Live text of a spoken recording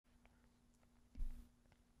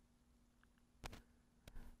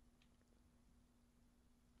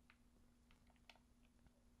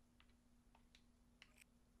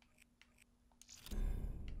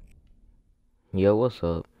Yo, what's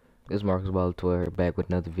up? It's Marcus Ball 12 back with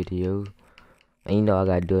another video. And you know I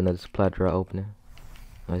gotta do another supply drop opening.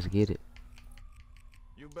 Let's get it.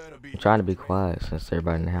 I'm trying to be quiet since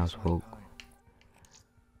everybody in the house woke.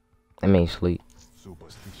 I mean sleep.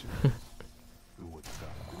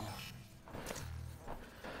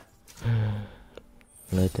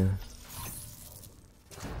 Nothing.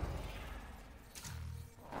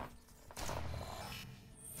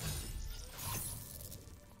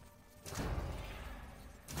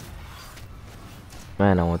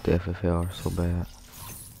 Man, I want the FFR so bad.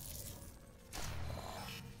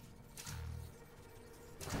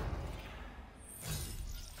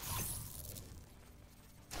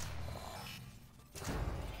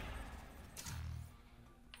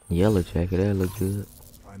 Yellow jacket, that look good.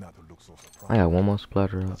 I got one more supply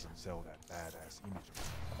drop.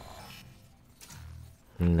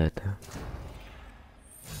 Nothing.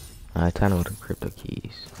 Alright, time to go to crypto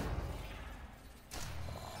keys.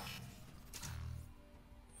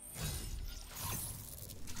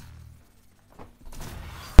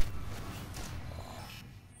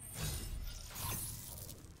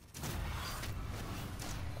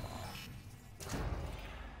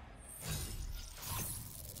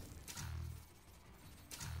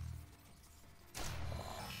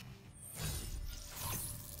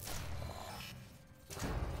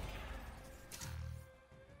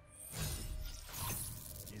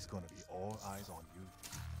 It's gonna be all eyes on you.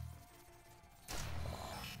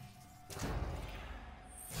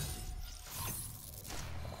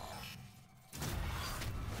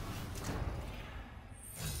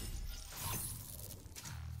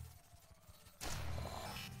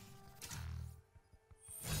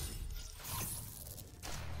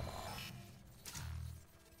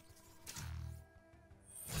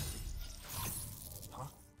 Huh?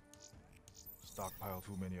 Stockpile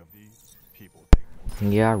too many of these? People take no.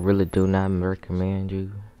 Yeah, I really do not recommend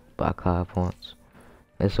you buy card points.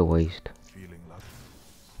 It's a waste. Feeling lucky?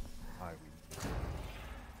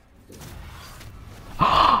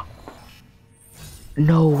 I win.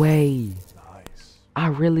 No way. Nice. I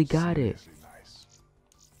really got it. Seriously nice.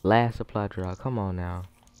 Last supply drop. Come on now.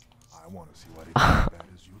 I wanna see what it is as bad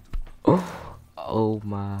as you do. Oh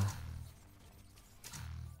my.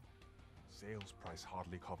 Sales price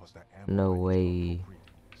hardly covers the No ammo way.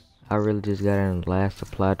 I really just got in the last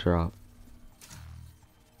supply drop.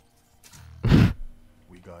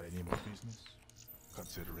 We got any more business?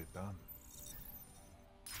 Consider it done.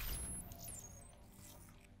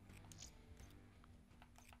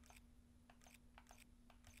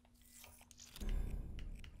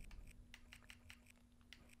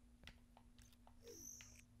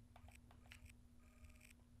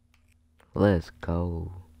 Let's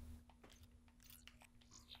go.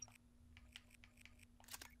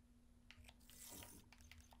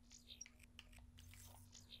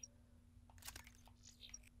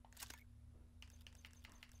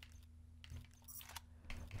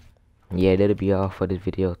 Yeah, that'll be all for this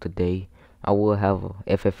video today. I will have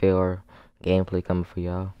a FFL gameplay coming for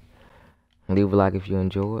y'all. Leave a like if you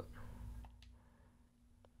enjoyed.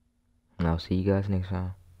 And I'll see you guys next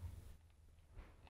time.